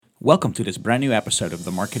Welcome to this brand new episode of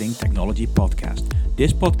the Marketing Technology Podcast.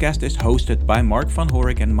 This podcast is hosted by Mark van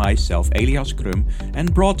Horik and myself, Elias Krum,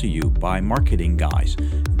 and brought to you by Marketing Guys,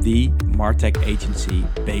 the Martech agency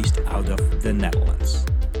based out of the Netherlands.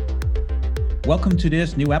 Welcome to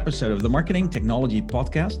this new episode of the Marketing Technology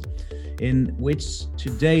Podcast, in which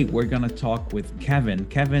today we're going to talk with Kevin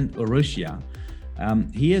Urrutia.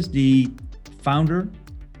 He is the founder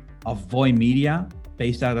of Voy Media,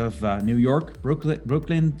 based out of New York,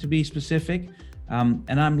 Brooklyn to be specific. And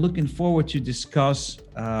I'm looking forward to discuss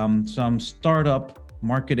some startup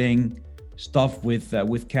marketing stuff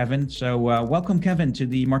with Kevin. So welcome, Kevin, to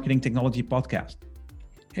the Marketing Technology Podcast.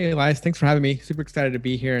 Hey, Elias, thanks for having me. Super excited to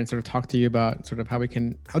be here and sort of talk to you about sort of how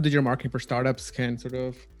digital marketing for startups can sort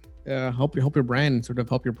of help your brand and sort of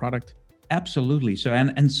help your product. Absolutely. So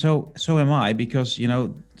am I, because, you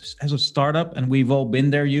know, as a startup, and we've all been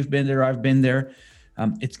there, you've been there, I've been there.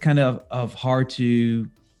 It's kind of hard to,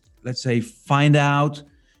 let's say, find out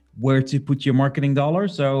where to put your marketing dollar.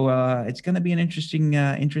 So it's going to be an interesting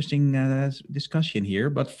discussion here.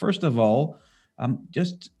 But first of all,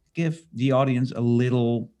 just give the audience a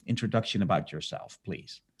little introduction about yourself,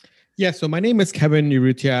 please. Yeah, so my name is Kevin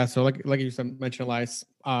Urrutia. So like you mentioned, Elias,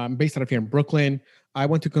 I'm based out of here in Brooklyn. I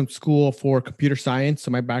went to school for computer science. So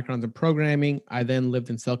my background's in programming. I then lived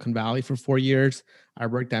in Silicon Valley for 4 years. I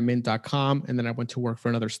worked at Mint.com, and then I went to work for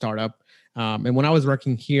another startup. And when I was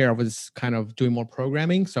working here, I was kind of doing more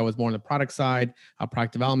programming. So I was more on the product side,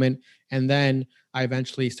 product development. And then I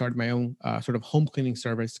eventually started my own sort of home cleaning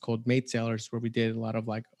service called Maid Sailors, where we did a lot of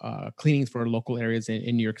cleanings for local areas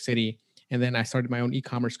in New York City. And then I started my own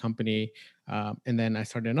e-commerce company. And then I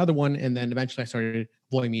started another one. And then eventually I started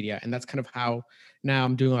Voy Media. And that's kind of how now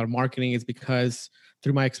I'm doing a lot of marketing, is because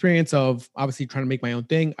through my experience of obviously trying to make my own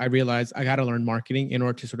thing, I realized I got to learn marketing in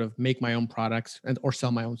order to sort of make my own products or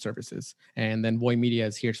sell my own services. And then Voy Media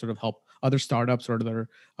is here to sort of help other startups or other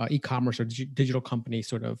e-commerce or digital companies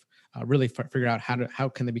sort of really figure out how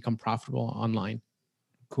can they become profitable online.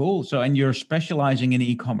 Cool. So, and you're specializing in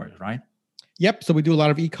e-commerce, right? Yep. So we do a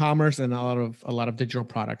lot of e-commerce and a lot of digital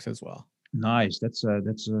products as well. Nice. That's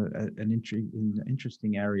an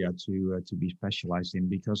interesting area to be specialized in,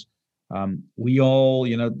 because we all,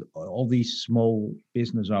 all these small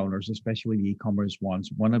business owners, especially the e-commerce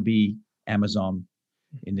ones, want to be Amazon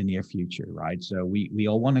in the near future, right? So we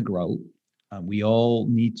all want to grow. We all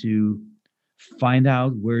need to find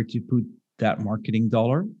out where to put that marketing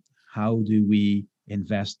dollar. How do we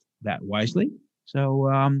invest that wisely?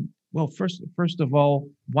 So, well, first of all,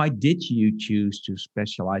 why did you choose to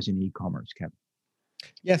specialize in e-commerce, Kevin?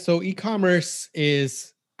 Yeah, so e-commerce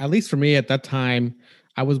is, at least for me at that time,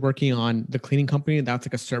 I was working on the cleaning company. That's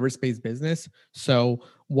like a service-based business. So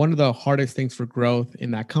one of the hardest things for growth in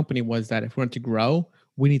that company was that if we want to grow,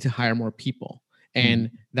 we need to hire more people. And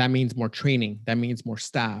that means more training. That means more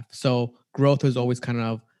staff. So growth is always kind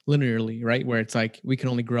of linearly, right? Where it's like we can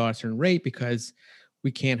only grow at a certain rate because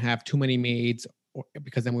we can't have too many maids,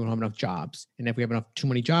 because then we don't have enough jobs. And if we have too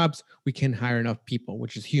many jobs, we can hire enough people,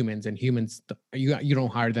 which is humans. And humans, you don't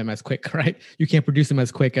hire them as quick, right? You can't produce them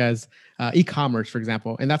as quick as e-commerce, for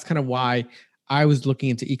example. And that's kind of why I was looking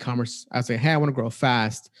into e-commerce. I was like, hey, I want to grow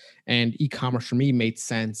fast. And e-commerce for me made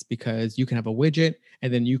sense because you can have a widget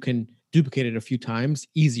and then you can duplicate it a few times,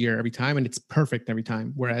 easier every time, and it's perfect every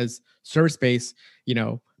time. Whereas service-based,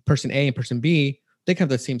 person A and person B, they can have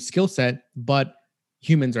the same skill set, but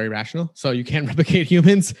humans are irrational. So you can't replicate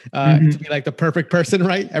humans to be like the perfect person,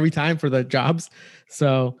 right? Every time for the jobs.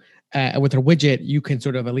 So with a widget, you can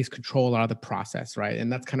sort of at least control a lot of the process, right?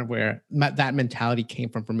 And that's kind of where that mentality came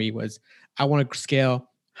from for me, was I want to scale.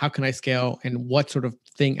 How can I scale? And what sort of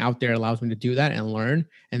thing out there allows me to do that and learn?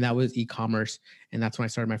 And that was e-commerce. And that's when I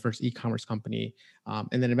started my first e-commerce company.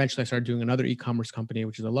 And then eventually I started doing another e-commerce company,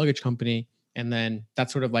 which is a luggage company. And then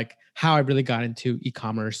that's sort of like how I really got into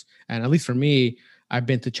e-commerce. And at least for me, I've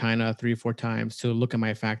been to China 3 or 4 times to look at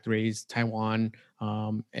my factories, Taiwan,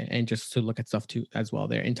 and just to look at stuff too as well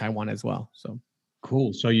there in Taiwan as well. So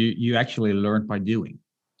cool. So you actually learned by doing.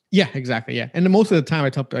 Yeah, exactly. Yeah. And most of the time I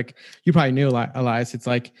tell, like, you probably knew, Elias, it's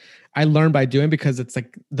like I learn by doing, because it's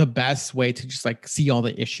like the best way to just like see all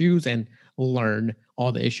the issues and learn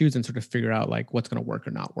all the issues and sort of figure out like what's going to work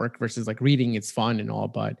or not work, versus like reading. It's fun and all,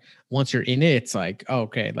 but once you're in it, it's like, oh,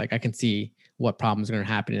 okay, like I can see what problems are going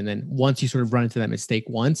to happen. And then once you sort of run into that mistake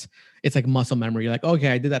once, it's like muscle memory. You're like, okay,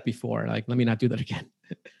 I did that before. Like, let me not do that again.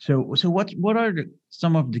 So what are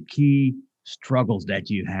some of the key struggles that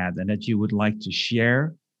you had and that you would like to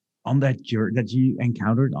share on that journey that you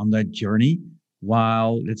encountered on that journey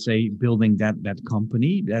while, let's say, building that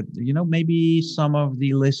company, that maybe some of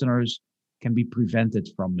the listeners can be prevented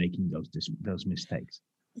from making those mistakes?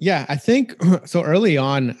 Yeah, I think so. Early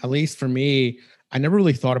on, at least for me, I never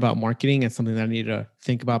really thought about marketing as something that I needed to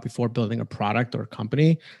think about before building a product or a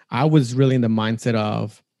company. I was really in the mindset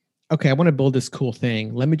of, okay, I want to build this cool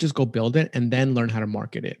thing. Let me just go build it and then learn how to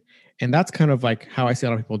market it. And that's kind of like how I see a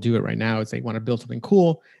lot of people do it right now is they want to build something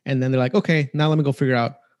cool. And then they're like, okay, now let me go figure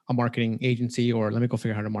out a marketing agency or let me go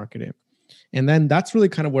figure out how to market it. And then that's really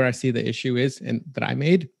kind of where I see the issue is and that I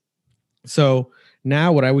made. So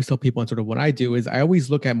now what I always tell people and sort of what I do is I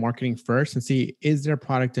always look at marketing first and see, is there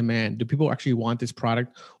product demand? Do people actually want this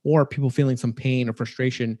product, or are people feeling some pain or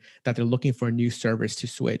frustration that they're looking for a new service to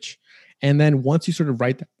switch? And then once you sort of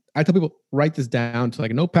I tell people write this down to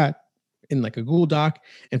like a notepad in like a Google Doc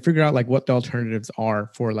and figure out like what the alternatives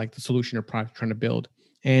are for like the solution or product you're trying to build.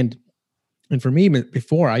 And for me,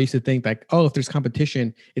 before I used to think like, oh, if there's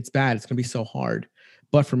competition, it's bad. It's going to be so hard.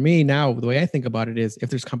 But for me now, the way I think about it is if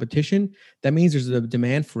there's competition, that means there's a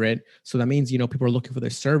demand for it. So that means, people are looking for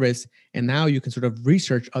this service. And now you can sort of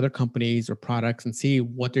research other companies or products and see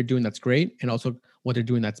what they're doing that's great and also what they're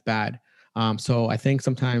doing that's bad. So I think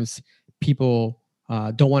sometimes people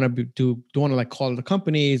don't want to don't want to like call the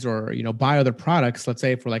companies or buy other products. Let's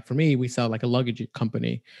say for me, we sell like a luggage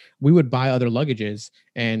company. We would buy other luggages,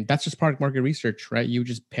 and that's just product market research, right? You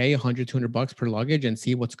just pay 100, $200 per luggage and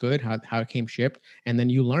see what's good, how it came shipped, and then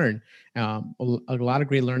you learn a lot of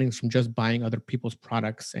great learnings from just buying other people's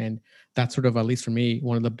products. And that's sort of, at least for me,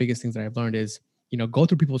 one of the biggest things that I've learned is go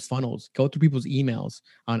through people's funnels, go through people's emails.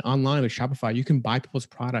 Online with Shopify, you can buy people's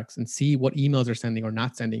products and see what emails they're sending or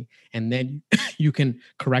not sending, and then you can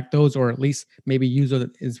correct those, or at least maybe use those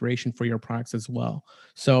inspiration for your products as well.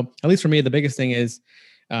 So at least for me, the biggest thing is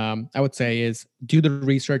I would say is do the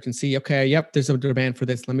research and see, okay, yep, there's a demand for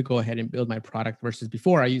this. Let me go ahead and build my product, versus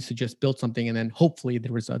before I used to just build something and then hopefully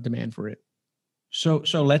there was a demand for it. So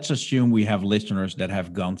let's assume we have listeners that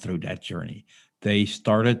have gone through that journey. They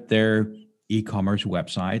started their e-commerce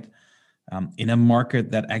website in a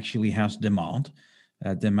market that actually has demand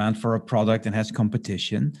for a product and has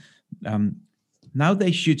competition. Um, Now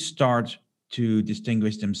they should start to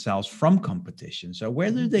distinguish themselves from competition. So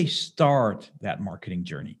where do they start that marketing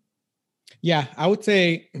journey? Yeah, I would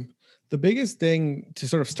say the biggest thing to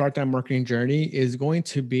sort of start that marketing journey is going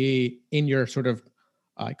to be in your sort of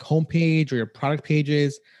like homepage or your product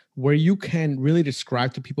pages, where you can really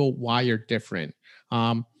describe to people why you're different.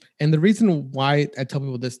 And the reason why I tell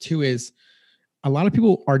people this too is a lot of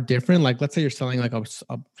people are different. Like, let's say you're selling like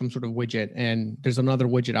some sort of widget, and there's another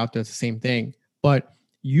widget out there that's the same thing, but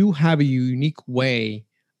you have a unique way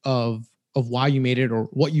of why you made it or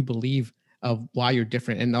what you believe of why you're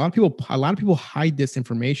different. And a lot of people hide this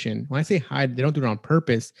information. When I say hide, they don't do it on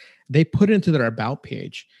purpose. They put it into their about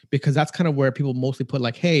page, because that's kind of where people mostly put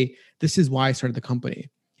like, hey, this is why I started the company.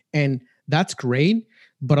 And that's great.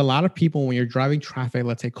 But a lot of people, when you're driving traffic,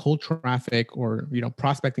 let's say cold traffic or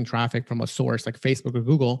prospecting traffic from a source like Facebook or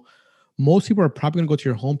Google, most people are probably going to go to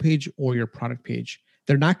your homepage or your product page.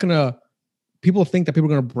 They're not going to. People think that people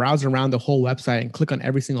are going to browse around the whole website and click on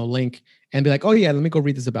every single link and be like, oh yeah, let me go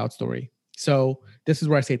read this about story. So this is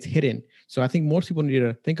where I say it's hidden. So I think most people need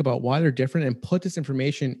to think about why they're different and put this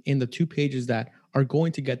information in the two pages that are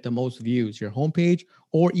going to get the most views, your homepage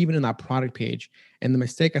or even in that product page. And the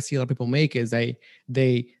mistake I see a lot of people make is they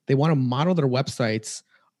want to model their websites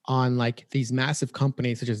on like these massive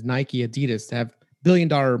companies such as Nike, Adidas, that have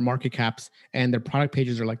billion-dollar market caps, and their product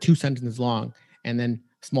pages are like 2 sentences long. And then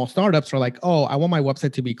small startups are like, oh, I want my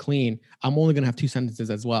website to be clean. I'm only going to have 2 sentences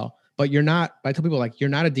as well. But you're not. I tell people like, you're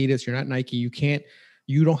not Adidas, you're not Nike.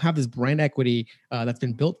 You don't have this brand equity that's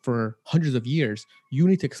been built for hundreds of years. You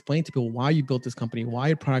need to explain to people why you built this company, why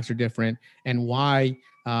your products are different, and why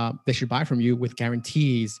they should buy from you with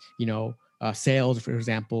guarantees, sales, for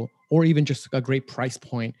example, or even just a great price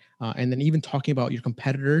point. And then even talking about your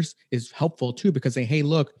competitors is helpful too, because saying, hey,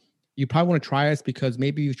 look, you probably want to try us because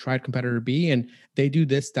maybe you've tried competitor B and they do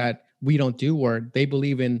this that we don't do, or they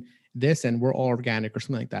believe in this and we're all organic or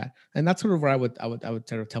something like that. And that's sort of where I would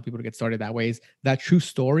sort of tell people to get started that way, is that true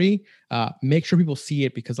story. Make sure people see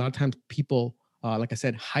it, because a lot of times people, like I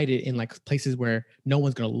said, hide it in like places where no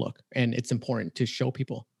one's going to look, and it's important to show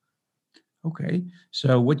people. Okay.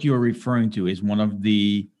 So what you're referring to is one of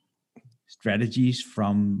the strategies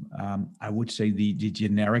from, I would say, the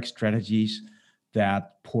generic strategies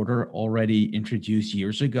that Porter already introduced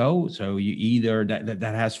years ago. So you either that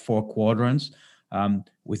has four quadrants,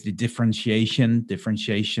 with the differentiation,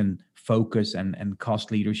 focus, and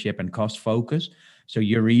cost leadership and cost focus. So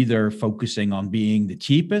you're either focusing on being the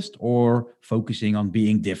cheapest or focusing on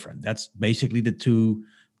being different. That's basically the two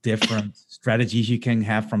different strategies you can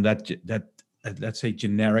have from that let's say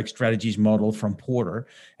generic strategies model from Porter.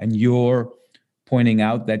 And your pointing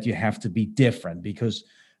out that you have to be different because,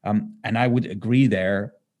 and I would agree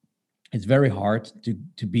there, it's very hard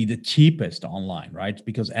to be the cheapest online, right?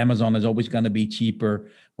 Because Amazon is always going to be cheaper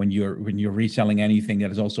when you're reselling anything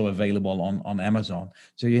that is also available on Amazon.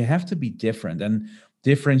 So you have to be different, and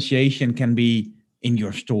differentiation can be in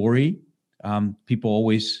your story. People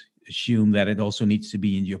always assume that it also needs to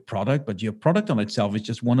be in your product, but your product on itself is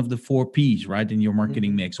just one of the 4 P's, right, in your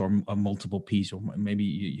marketing mix, or a multiple P's, or maybe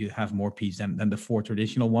you have more P's than the 4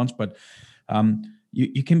 traditional ones. But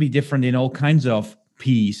you can be different in all kinds of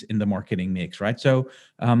P's in the marketing mix, right? So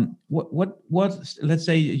what let's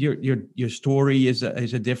say your story is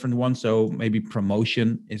a different one. So maybe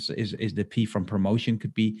promotion is the P from promotion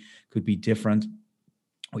could be different,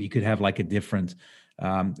 or you could have like a different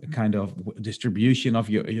kind of distribution of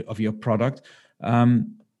your product.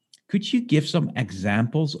 Could you give some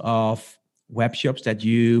examples of web shops that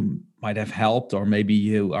you might have helped, or maybe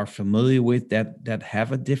you are familiar with, that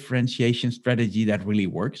have a differentiation strategy that really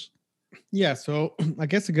works? Yeah, so I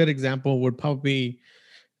guess a good example would probably be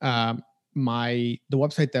the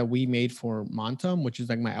website that we made for Montum, which is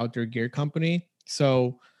like my outdoor gear company.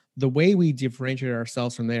 So the way we differentiated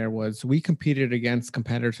ourselves from there was we competed against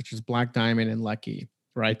competitors such as Black Diamond and Lucky,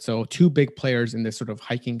 right? So 2 big players in this sort of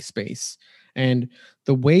hiking space. And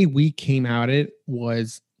the way we came at it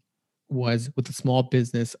was with the small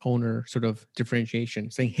business owner sort of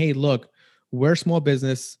differentiation, saying, hey, look, we're a small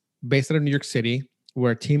business based out of New York City.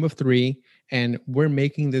 We're a team of 3, and we're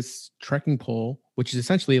making this trekking pole, which is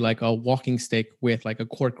essentially like a walking stick with like a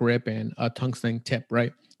cork grip and a tungsten tip,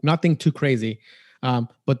 right? Nothing too crazy.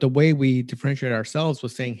 But the way we differentiate ourselves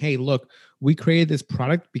was saying, hey, look, we created this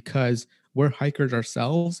product because we're hikers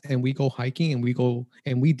ourselves, and we go hiking,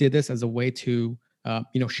 and we did this as a way to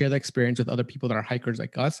share the experience with other people that are hikers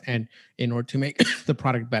like us, and in order to make the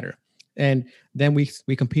product better. And then we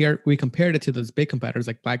compared it to those big competitors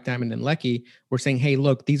like Black Diamond and Lecky. We're saying, hey,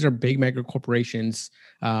 look, these are big mega corporations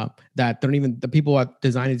that don't even, the people that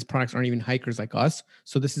design these products aren't even hikers like us.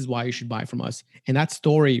 So this is why you should buy from us. And that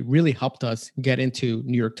story really helped us get into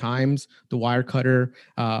New York Times, The Wirecutter,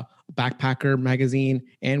 Backpacker magazine,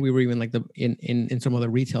 and we were even like in some other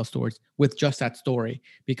retail stores with just that story,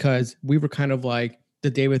 because we were kind of like the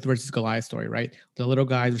David versus Goliath story, right? The little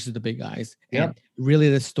guys versus the big guys. Yeah. And really,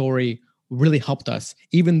 this story really helped us,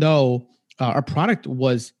 even though our product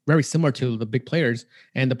was very similar to the big players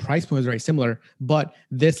and the price point was very similar. But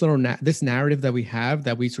this this narrative that we have,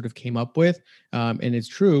 that we sort of came up with, and it's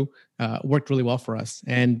true, worked really well for us.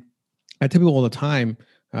 And I tell people all the time,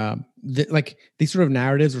 like these sort of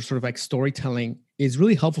narratives or sort of like storytelling is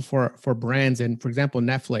really helpful for brands. And for example,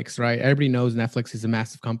 Netflix, right? Everybody knows Netflix is a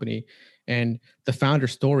massive company, and the founder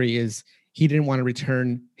story is he didn't want to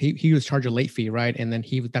return. He was charged a late fee, right? And then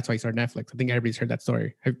that's why he started Netflix. I think everybody's heard that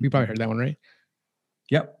story. You probably heard that one, right?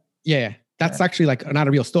 Yep. Yeah. That's actually like not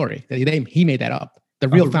a real story. He made that up. The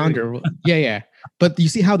real founder. Really? Yeah. But you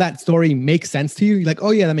see how that story makes sense to you? You're like,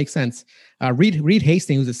 oh yeah, that makes sense. Reed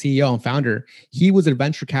Hastings, who's the CEO and founder, he was a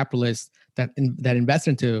venture capitalist that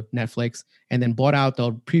invested into Netflix and then bought out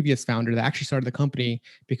the previous founder that actually started the company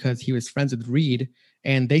because he was friends with Reed.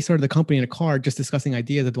 And they started the company in a car just discussing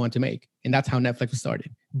ideas that they wanted to make. And that's how Netflix was started.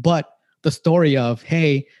 But the story of,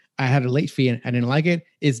 hey, I had a late fee and I didn't like it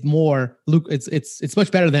is more, Luke, it's much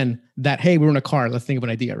better than that, hey, we were in a car, let's think of an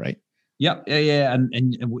idea, right? Yeah.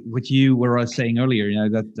 And what you were saying earlier,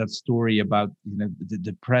 that story about,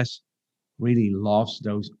 the press really loves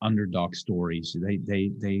those underdog stories.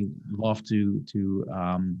 They love to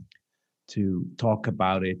talk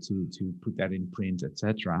about it, to put that in print,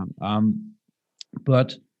 etc.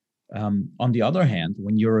 But on the other hand,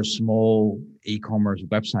 when you're a small e-commerce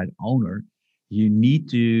website owner, you need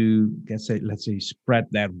to let's say spread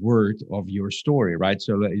that word of your story, right?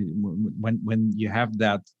 So when you have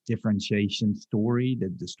that differentiation story,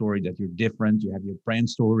 the story that you're different, you have your brand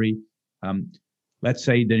story. Let's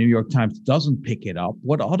say the New York Times doesn't pick it up.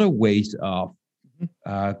 What other ways of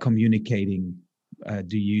communicating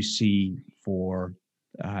do you see for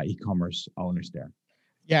e-commerce owners there?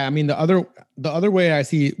 Yeah, I mean the other way I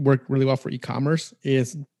see work really well for e-commerce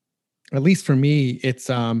is, at least for me, it's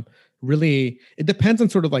really, it depends on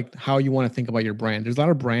sort of like how you want to think about your brand. There's a lot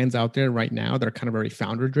of brands out there right now that are kind of very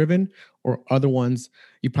founder driven, or other ones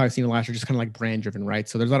you've probably seen last year just kind of like brand driven, right?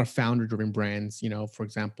 So there's a lot of founder driven brands. For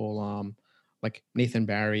example, like Nathan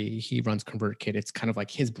Barry, he runs ConvertKit. It's kind of like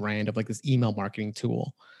his brand of like this email marketing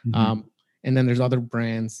tool. Mm-hmm. And then there's other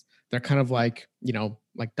brands that are kind of like,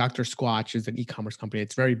 like Dr. Squatch is an e-commerce company.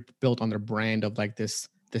 It's very built on their brand of like this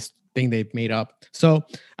thing they've made up. So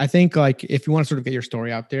I think like if you want to sort of get your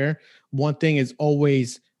story out there, one thing is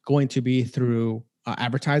always going to be through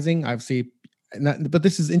advertising. Obviously, But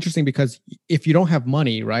this is interesting because if you don't have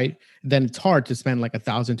money, right, then it's hard to spend like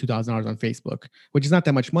 $1,000, $2,000 on Facebook, which is not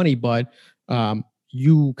that much money, but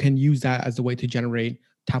you can use that as a way to generate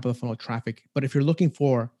top of the funnel traffic. But if you're looking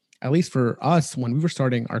for, at least for us, when we were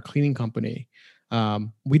starting our cleaning company,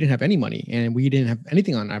 we didn't have any money and we didn't have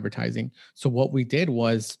anything on advertising. So what we did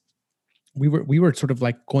was we were sort of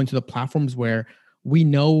like going to the platforms where we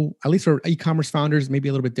know, at least for e-commerce founders, maybe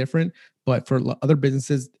a little bit different, but for other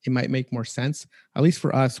businesses, it might make more sense. At least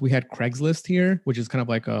for us, we had Craigslist here, which is kind of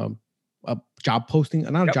like a job posting,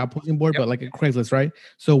 not a job posting board, but like a Craigslist, right?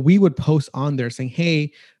 So we would post on there saying,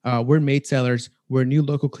 hey, we're Made Sellers. We're a new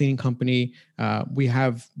local cleaning company. We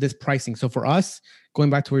have this pricing. So for us,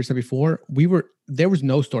 going back to what you said before, there was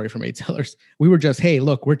no story for Made Sellers. We were just, hey,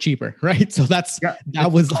 look, we're cheaper, right? So that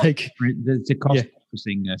was like, it's a cost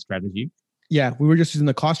focusing strategy. Yeah, we were just using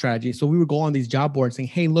the cost strategy. So we would go on these job boards saying,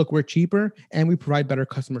 "Hey, look, we're cheaper and we provide better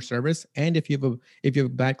customer service. And if you have a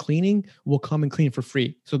bad cleaning, we'll come and clean for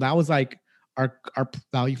free." So that was like our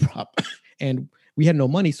value prop. And we had no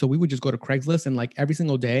money, so we would just go to Craigslist and like every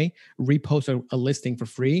single day repost a listing for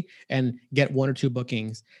free and get 1 or 2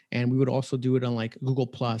 bookings. And we would also do it on like Google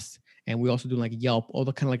Plus, and we also do like Yelp, all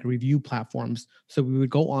the kind of like review platforms. So we would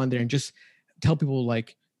go on there and just tell people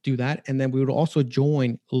like, do that. And then we would also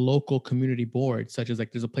join local community boards, such as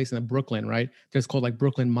like there's a place in Brooklyn, right? There's called like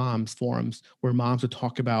Brooklyn Moms Forums, where moms would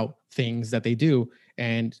talk about things that they do.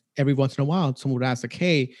 And every once in a while, someone would ask like,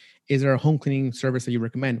 hey, is there a home cleaning service that you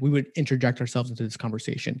recommend? We would interject ourselves into this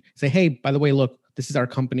conversation. Say, hey, by the way, look, this is our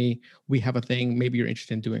company. We have a thing. Maybe you're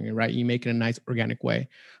interested in doing it, right? You make it in a nice organic way.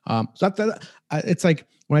 So it's like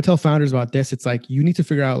when I tell founders about this, it's like you need to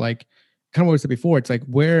figure out like, kind of what we said before, it's like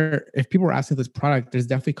if people are asking for this product, there's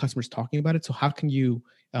definitely customers talking about it. So how can you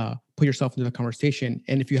put yourself into the conversation?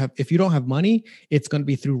 And if you don't have money, it's going to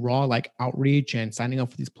be through raw like outreach and signing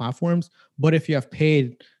up for these platforms. But if you have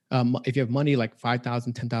paid, if you have money like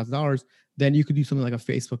 $5,000, $10,000, then you could do something like a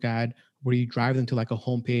Facebook ad where you drive them to like a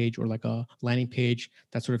homepage or like a landing page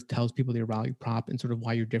that sort of tells people your value prop and sort of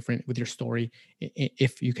why you're different with your story.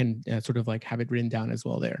 If you can sort of like have it written down as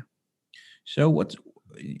well there. So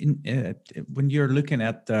when you're looking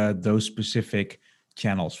at those specific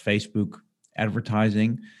channels, Facebook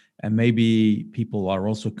advertising, and maybe people are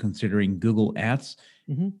also considering Google Ads,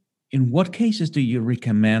 in what cases do you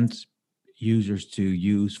recommend users to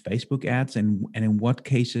use Facebook ads, and in what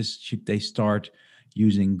cases should they start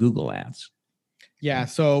using Google Ads? Yeah,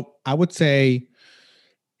 so I would say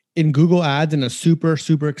in Google Ads in a super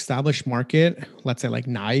established market, let's say like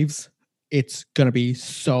knives, it's going to be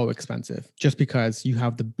so expensive just because you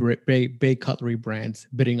have the big cutlery brands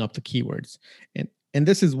bidding up the keywords. And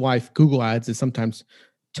this is why Google Ads is sometimes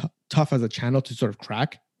tough as a channel to sort of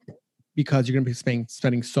crack, because you're going to be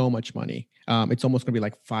spending so much money. It's almost going to be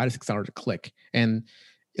like $5 to $6 a click. And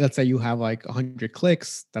let's say you have like 100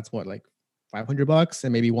 clicks, that's what, like $500,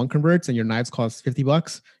 and maybe one converts and your knives cost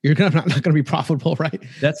 $50. You're not going to be profitable, right?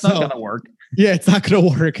 That's not going to work. Yeah, it's not going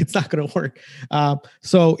to work. It's not going to work.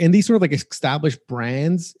 So in these sort of like established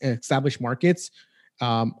brands and established markets,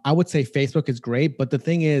 I would say Facebook is great. But the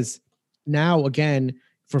thing is, now again,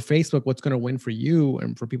 for Facebook, what's going to win for you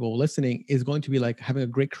and for people listening is going to be like having a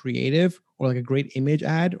great creative or like a great image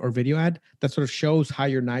ad or video ad that sort of shows how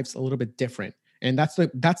your knife's a little bit different. And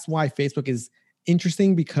that's why Facebook is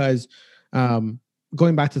interesting, because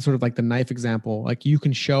going back to sort of like the knife example, like you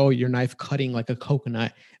can show your knife cutting like a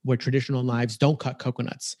coconut where traditional knives don't cut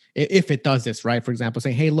coconuts. If it does this, right? For example,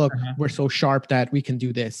 saying, hey, look, we're so sharp that we can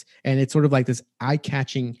do this. And it's sort of like this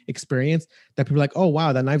eye-catching experience that people are like, oh,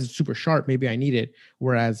 wow, that knife is super sharp. Maybe I need it.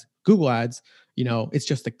 Whereas Google Ads, it's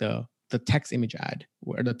just like the text image ad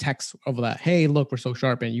where the text of that, hey, look, we're so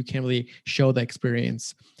sharp, and you can't really show the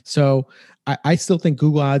experience. So I still think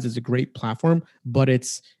Google Ads is a great platform, but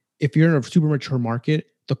if you're in a super mature market,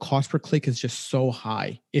 the cost per click is just so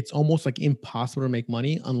high. It's almost like impossible to make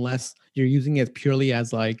money unless you're using it purely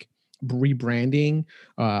as like rebranding,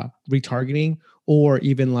 retargeting, or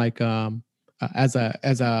even like as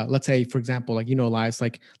a let's say, for example, like Elias,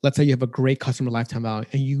 like let's say you have a great customer lifetime value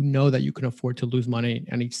and you know that you can afford to lose money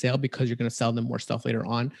on each sale because you're going to sell them more stuff later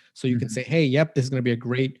on. So you can say, hey, yep, this is going to be a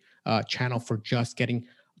great channel for just getting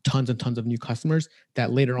tons and tons of new customers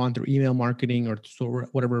that later on through email marketing or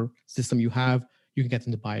whatever system you have, you can get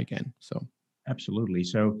them to buy again. So absolutely.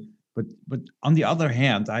 So, but on the other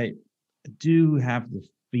hand, I do have the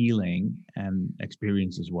feeling and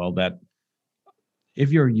experience as well that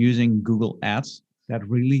if you're using Google Ads, that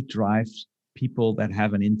really drives people that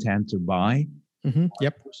have an intent to buy.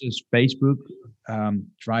 Yep. Versus Facebook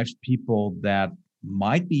drives people that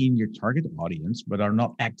might be in your target audience, but are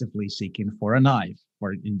not actively seeking for a knife,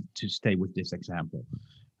 to stay with this example.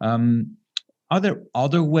 Are there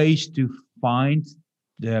other ways to find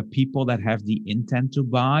the people that have the intent to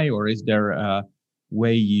buy, or is there a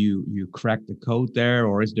way you crack the code there,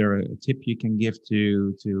 or is there a tip you can give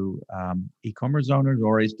to e-commerce owners,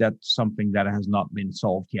 or is that something that has not been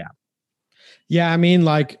solved yet? Yeah, I mean,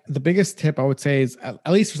 like the biggest tip I would say is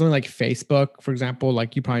at least for something like Facebook, for example,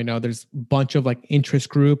 like you probably know, there's a bunch of like interest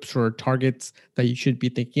groups or targets that you should be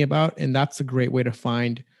thinking about, and that's a great way to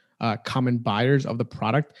find common buyers of the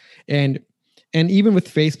product. And even with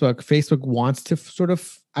Facebook, Facebook wants to sort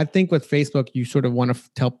of, I think with Facebook, you sort of want to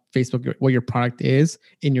tell Facebook what your product is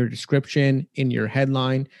in your description, in your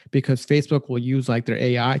headline, because Facebook will use like their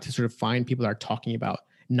AI to sort of find people that are talking about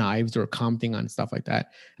knives or commenting on stuff like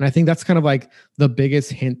that. And I think that's kind of like the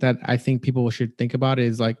biggest hint that I think people should think about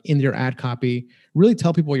is like in your ad copy, really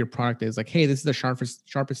tell people what your product is. Like, hey, this is the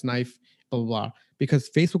sharpest knife, blah, blah, blah. Because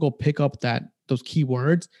Facebook will pick up those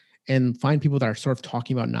keywords and find people that are sort of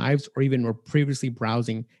talking about knives or even were previously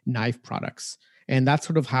browsing knife products. And that's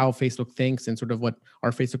sort of how Facebook thinks and sort of what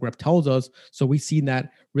our Facebook rep tells us. So we've seen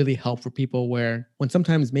that really help for people where when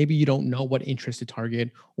sometimes maybe you don't know what interest to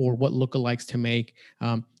target or what lookalikes to make.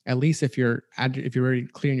 At least if you're very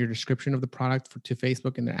clear in your description of the product to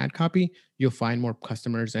Facebook and the ad copy, you'll find more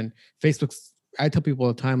customers. And I tell people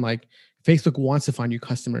all the time, like Facebook wants to find you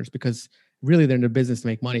customers because really they're in the business to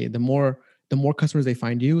make money. The more customers they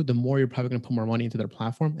find you, the more you're probably going to put more money into their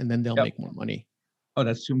platform, and then they'll make more money. Oh,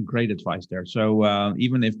 that's some great advice there. So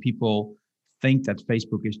even if people think that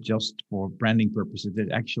Facebook is just for branding purposes, it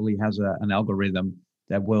actually has an algorithm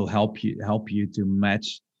that will help you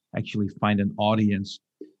to actually find an audience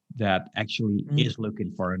that actually is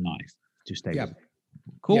looking for a knife to stay with.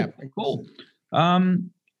 Cool, cool.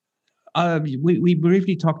 We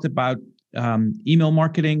briefly talked about email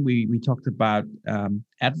marketing. We talked about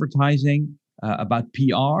advertising, about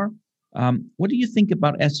PR. What do you think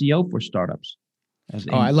about SEO for startups?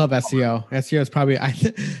 I love SEO. SEO is probably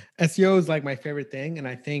SEO is like my favorite thing. And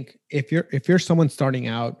I think if you're someone starting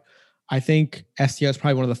out, I think SEO is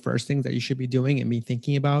probably one of the first things that you should be doing and be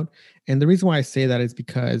thinking about. And the reason why I say that is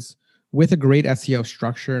because with a great SEO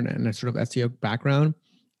structure and a sort of SEO background,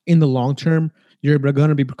 in the long term, you're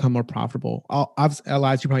going to become more profitable. As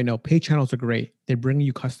you probably know, paid channels are great. They bring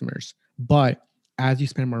you customers. But as you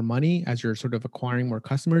spend more money, as you're sort of acquiring more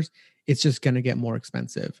customers, it's just going to get more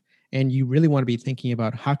expensive. And you really want to be thinking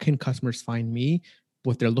about how can customers find me,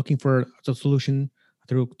 what they're looking for a solution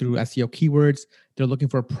through SEO keywords. They're looking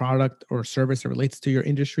for a product or service that relates to your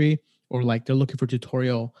industry, or like they're looking for a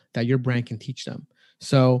tutorial that your brand can teach them.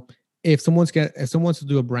 So if someone wants to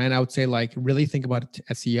do a brand, I would say like really think about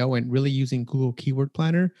SEO and really using Google Keyword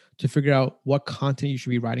Planner to figure out what content you should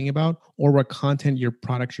be writing about or what content your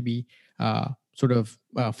product should be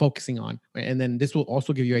focusing on. And then this will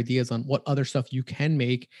also give you ideas on what other stuff you can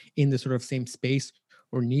make in the sort of same space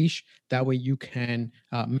or niche. That way you can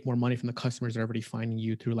make more money from the customers that are already finding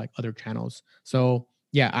you through like other channels. So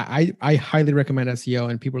yeah, I highly recommend SEO,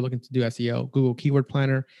 and people are looking to do SEO. Google Keyword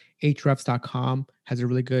Planner, Ahrefs.com has a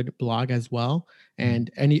really good blog as well.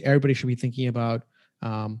 And everybody should be thinking about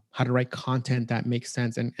how to write content that makes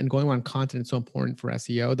sense. And going on content is so important for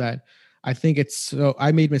SEO that I think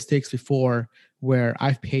I made mistakes before where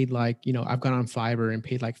I've paid I've gone on Fiverr and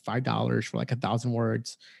paid like $5 for like 1,000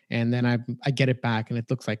 words. And then I get it back and it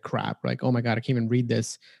looks like crap. Like, oh my God, I can't even read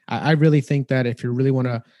this. I really think that if you really want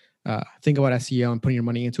to think about SEO and putting your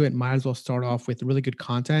money into it, might as well start off with really good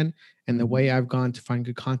content. And the way I've gone to find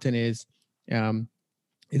good content is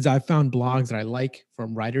I found blogs that I like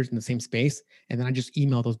from writers in the same space. And then I just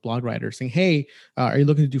email those blog writers saying, hey, are you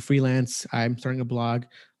looking to do freelance? I'm starting a blog.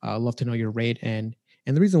 I'd love to know your rate. And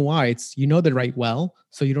the reason why they write well,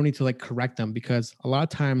 so you don't need to like correct them, because a lot of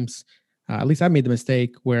times, at least I made the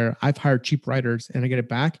mistake where I've hired cheap writers and I get it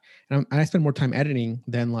back and I spend more time editing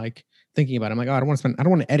than like thinking about it. I'm like, oh, I don't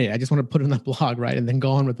want to edit. I just want to put it in the blog, right? And then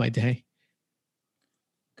go on with my day.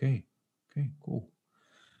 Okay, cool.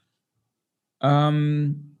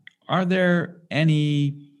 Are there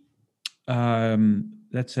any,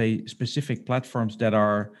 let's say, specific platforms that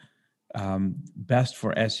are best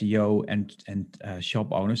for SEO and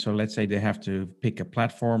shop owners? So let's say they have to pick a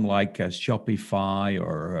platform like Shopify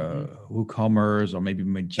or WooCommerce or maybe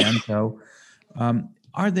Magento.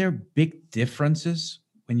 Are there big differences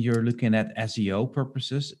when you're looking at SEO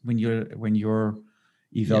purposes when you're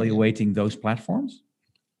evaluating those platforms?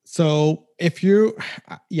 So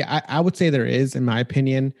I would say there is, in my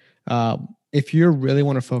opinion. If you really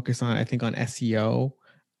want to focus on, I think on SEO,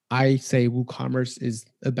 I say WooCommerce is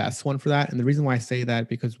the best one for that. And the reason why I say that,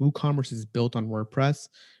 because WooCommerce is built on WordPress.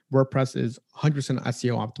 WordPress is 100%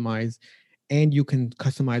 SEO optimized, and you can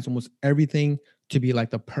customize almost everything to be like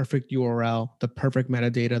the perfect URL, the perfect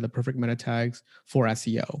metadata, the perfect meta tags for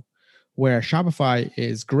SEO. Where Shopify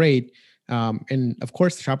is great. And of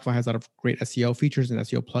course, Shopify has a lot of great SEO features and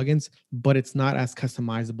SEO plugins, but it's not as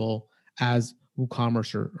customizable as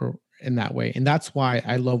WooCommerce or in that way. And that's why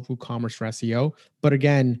I love WooCommerce for SEO. But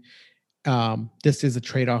again, this is a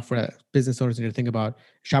trade-off for business owners need to think about.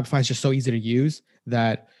 Shopify is just so easy to use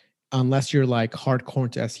that unless you're like hardcore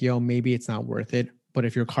into SEO, maybe it's not worth it. But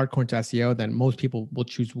if you're hardcore into SEO, then most people will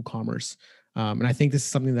choose WooCommerce. And I think this is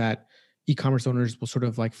something that e-commerce owners will sort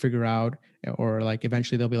of like figure out, or like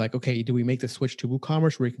eventually they'll be like, okay, do we make the switch to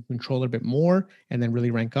WooCommerce where we can control it a bit more and then really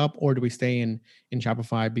rank up, or do we stay in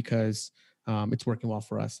Shopify because it's working well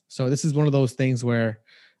for us? So this is one of those things where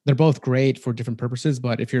they're both great for different purposes,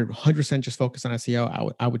 but if you're 100% just focused on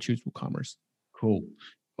SEO, I would choose WooCommerce. Cool.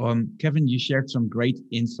 Kevin, you shared some great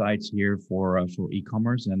insights here for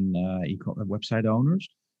e-commerce and website owners.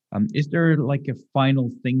 Is there like a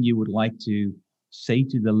final thing you would like to say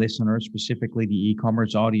to the listeners, specifically the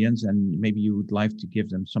e-commerce audience, and maybe you would like to give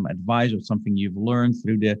them some advice or something you've learned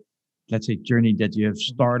through the, let's say, journey that you have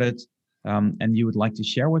started, and you would like to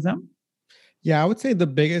share with them? Yeah, I would say the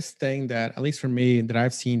biggest thing that, at least for me, that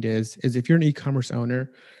I've seen is if you're an e-commerce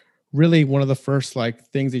owner, really one of the first like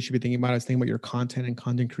things that you should be thinking about is thinking about your content and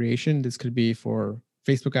content creation. This could be for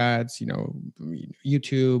Facebook ads,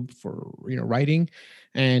 YouTube, for writing,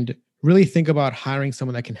 and really think about hiring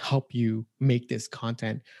someone that can help you make this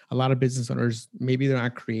content. A lot of business owners, maybe they're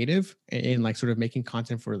not creative in like sort of making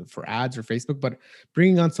content for ads or Facebook, but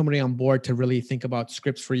bringing on somebody on board to really think about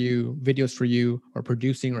scripts for you, videos for you, or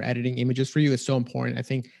producing or editing images for you is so important. I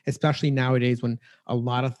think, especially nowadays when a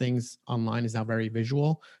lot of things online is now very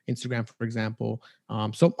visual, Instagram, for example.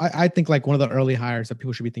 So I think like one of the early hires that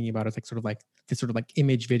people should be thinking about is this sort of like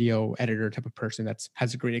image video editor type of person that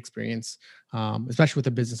has a great experience, especially with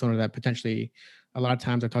a business owner that potentially, a lot of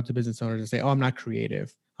times I talk to business owners and say, oh, I'm not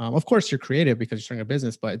creative. Of course you're creative because you're starting a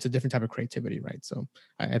business, but it's a different type of creativity, right? So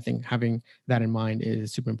I think having that in mind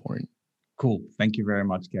is super important. Cool. Thank you very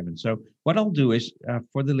much, Kevin. So what I'll do is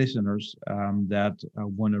for the listeners that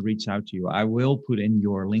want to reach out to you, I will put in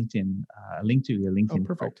your LinkedIn, a link to your LinkedIn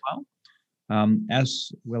profile.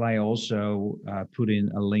 As will I also put in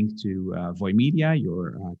a link to Voimedia,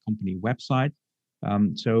 your company website.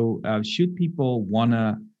 So should people want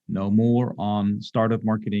to know more on startup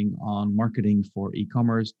marketing, on marketing for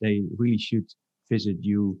e-commerce, they really should visit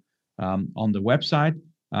you on the website.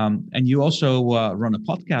 And you also run a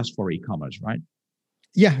podcast for e-commerce, right?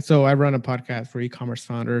 Yeah, so I run a podcast for e-commerce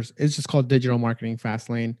founders. It's just called Digital Marketing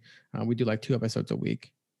Fastlane. We do like 2 episodes a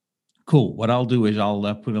week. Cool. What I'll do is I'll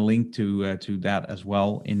put a link to that as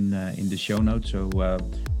well in the show notes, so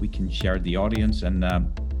we can share the audience. And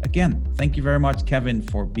again, thank you very much, Kevin,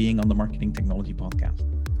 for being on the Marketing Technology Podcast.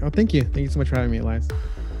 Oh, thank you. Thank you so much for having me, Elias.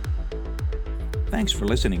 Thanks for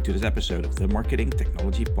listening to this episode of the Marketing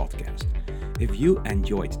Technology Podcast. If you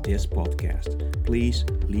enjoyed this podcast, please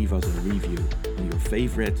leave us a review on your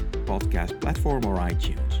favorite podcast platform or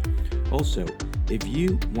iTunes. Also, if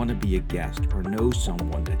you want to be a guest or know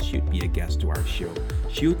someone that should be a guest to our show,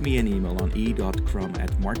 shoot me an email on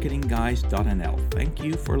e.crum@marketingguys.nl. Thank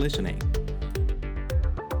you for listening.